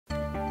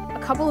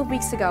couple of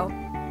weeks ago,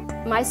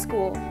 my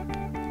school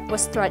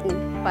was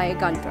threatened by a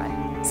gun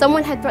threat.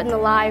 Someone had threatened the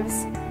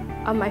lives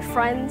of my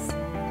friends,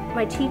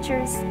 my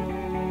teachers,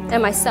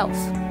 and myself.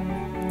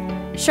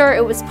 Sure,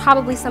 it was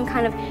probably some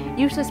kind of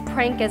useless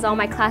prank, as all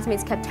my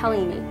classmates kept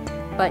telling me,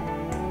 but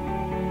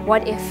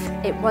what if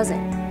it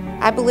wasn't?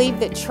 I believe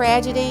that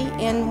tragedy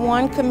in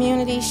one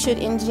community should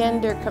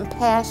engender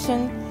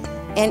compassion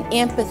and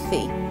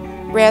empathy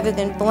rather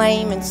than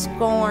blame and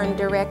scorn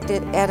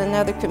directed at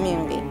another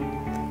community.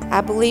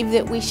 I believe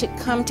that we should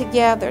come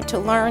together to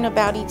learn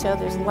about each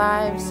other's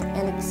lives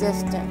and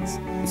existence.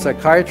 In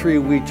psychiatry,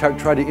 we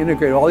try to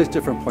integrate all these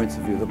different points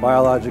of view, the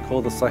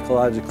biological, the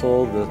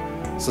psychological, the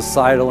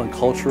societal and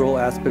cultural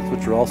aspects,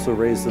 which are also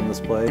raised in this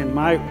play. And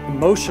my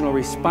emotional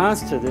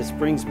response to this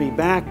brings me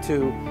back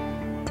to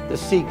the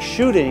Sikh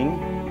shooting,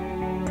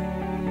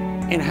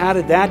 and how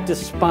did that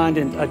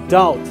despondent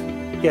adult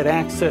get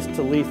access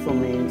to lethal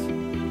means,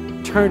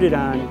 turned it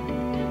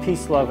on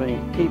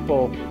peace-loving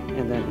people,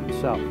 and then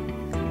himself.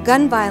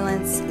 Gun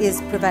violence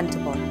is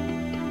preventable.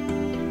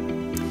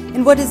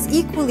 And what is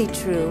equally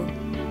true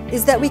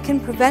is that we can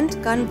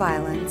prevent gun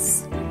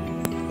violence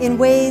in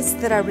ways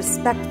that are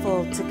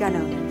respectful to gun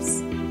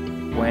owners.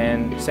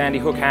 When Sandy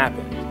Hook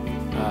happened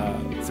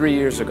 3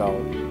 years ago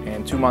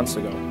and 2 months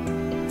ago,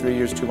 3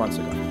 years, 2 months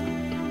ago,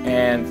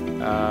 and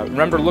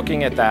remember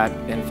looking at that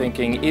and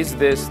thinking, is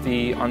this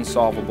the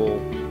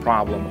unsolvable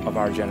problem of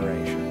our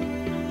generation?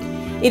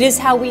 It is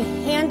how we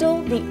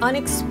handle the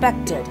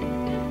unexpected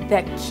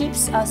that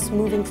keeps us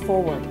moving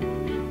forward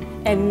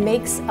and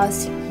makes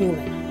us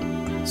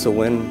human. So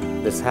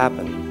when this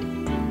happened,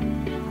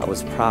 I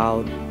was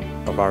proud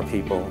of our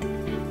people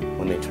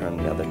when they turned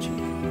the other cheek.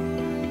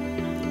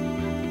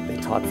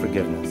 They taught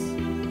forgiveness.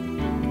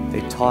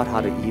 They taught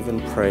how to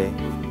even pray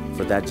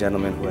for that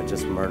gentleman who had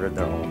just murdered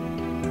their own.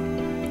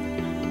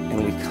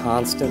 And we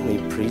constantly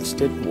preached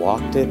it,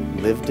 walked it,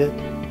 lived it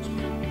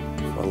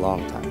for a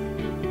long time.